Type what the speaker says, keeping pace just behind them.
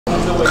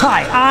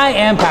Hi, I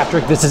am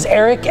Patrick, this is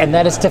Eric, and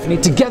that is Tiffany.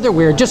 Together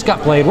we just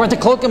got played. We're at the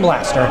Cloak and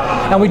Blaster,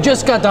 and we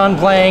just got done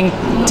playing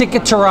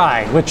Ticket to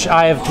Ride, which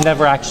I have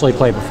never actually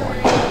played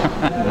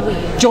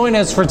before. Join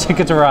us for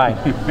Ticket to Ride.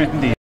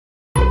 Indeed.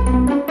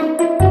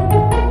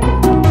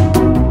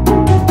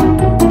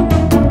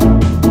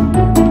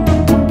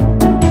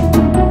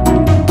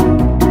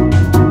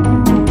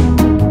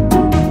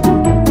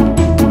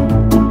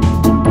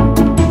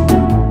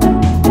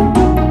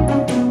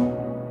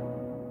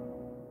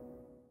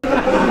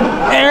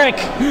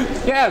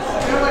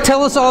 Yes.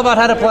 Tell us all about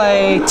how to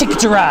play Ticket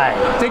to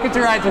Ride. Ticket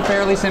to Ride is a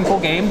fairly simple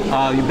game.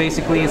 It's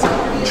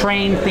a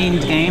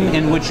train-themed game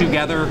in which you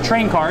gather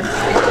train cards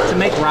to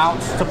make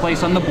routes to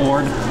place on the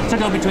board to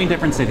go between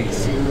different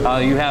cities.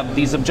 You have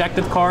these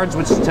objective cards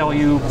which tell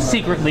you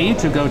secretly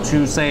to go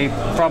to, say,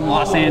 from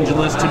Los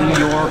Angeles to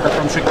New York or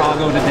from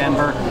Chicago to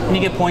Denver, and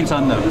you get points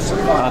on those.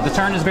 The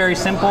turn is very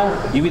simple.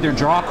 You either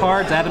draw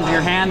cards, add them to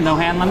your hand, no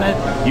hand limit.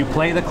 You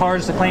play the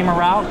cards to claim a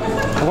route,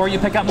 or you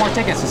pick up more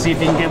tickets to see if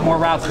you can get more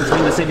routes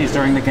between the cities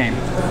during the game.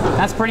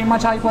 That's pretty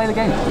much how you play the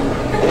game.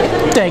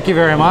 Thank you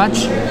very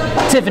much.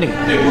 Tiffany,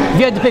 if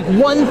you had to pick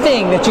one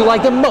thing that you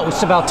like the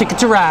most about Ticket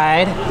to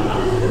Ride.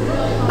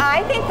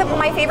 I think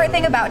my favorite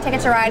thing about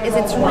Ticket to Ride is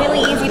it's really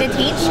easy to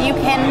teach. You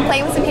can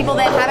play with some people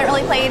that haven't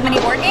really played many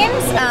board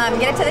games,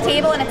 get it to the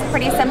table, and it's a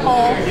pretty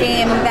simple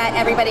game that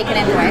everybody can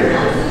enjoy.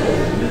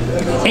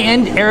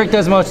 And Eric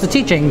does most of the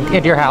teaching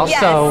at your house,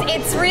 yes, so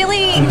it's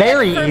really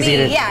very easy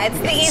to. Yeah, it's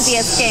the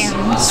easiest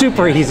game.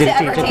 Super easy to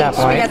teach at that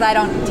point. Because I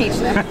don't teach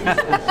them.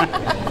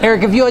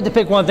 Eric, if you had to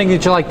pick one thing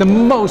that you like the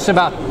most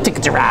about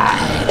Ticket to Ride.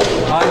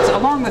 It's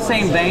along the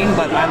same vein,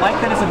 but I like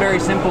that it's a very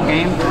simple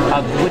game,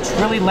 which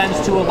really lends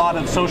to a lot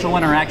of social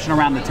interaction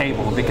around the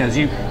table, because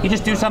you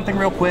just do something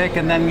real quick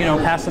and then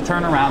pass the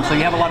turn around, so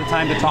you have a lot of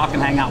time to talk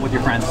and hang out with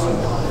your friends.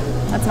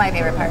 That's my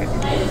favorite part.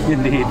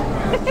 Indeed.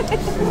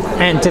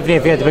 And Tiffany,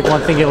 if you had to pick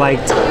one thing you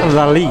liked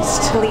the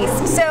least.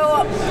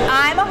 So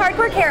I'm a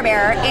hardcore Care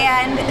Bear,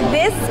 and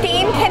this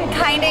game can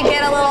kind of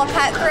get a little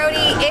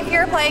cutthroaty if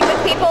you're playing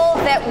with people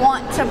that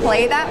want to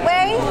play that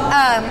way.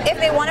 If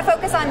they want to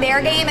focus on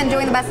their game and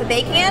doing the best that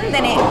they can,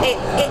 then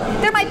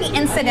there might be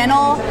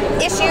incidental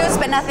issues,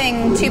 but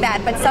nothing too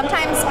bad. But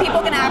sometimes people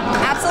can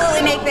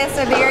absolutely make this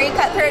a very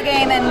cutthroat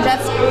game and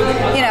just,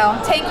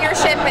 take your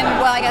ship and,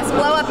 well, I guess,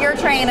 blow up your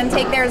train and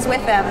take theirs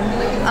with them.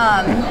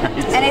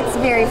 And it's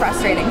very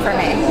frustrating for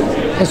me.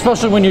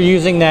 Especially when you're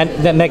using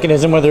that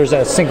mechanism where there's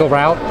a single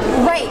route.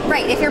 Right.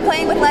 If you're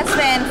playing with less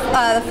than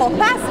the full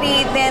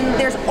capacity, then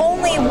there's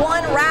only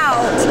one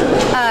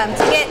route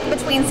to get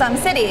between some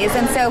cities,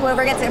 and so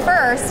whoever gets it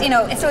first,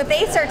 so if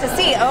they start to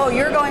see, oh,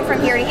 you're going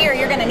from here to here,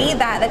 you're going to need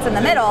that's in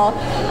the middle,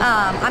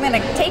 I'm going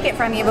to take it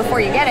from you before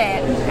you get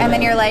it, and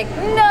then you're like,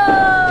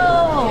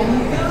 no,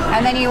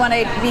 and then you want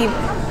to be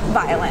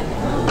violent.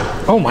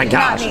 Oh my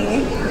gosh. Not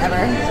me,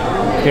 ever.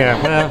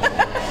 Yeah, well,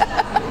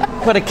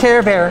 what a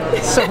Care Bear.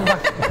 So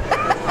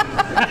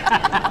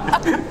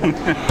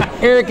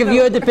Eric, if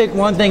you had to pick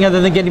one thing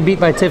other than getting beat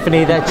by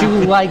Tiffany that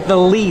you like the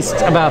least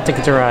about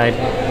Ticket to Ride.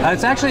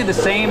 It's actually the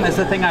same as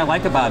the thing I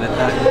like about it.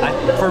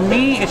 For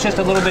me, it's just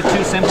a little bit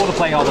too simple to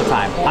play all the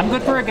time. I'm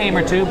good for a game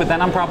or two, but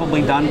then I'm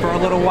probably done for a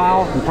little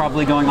while and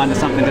probably going on to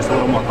something just a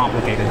little more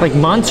complicated. Like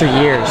months or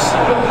years?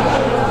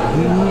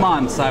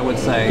 Months, I would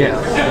say.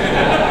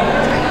 Yeah.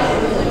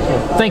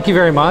 Thank you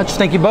very much.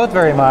 Thank you both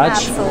very much.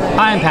 Absolutely.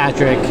 I'm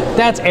Patrick.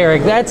 That's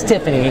Eric. That's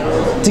Tiffany.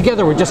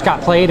 Together we just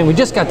got played and we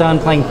just got done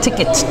playing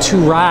Ticket to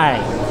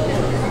Ride.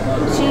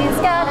 She's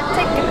got a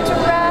ticket to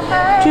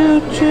ride. Choo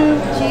choo.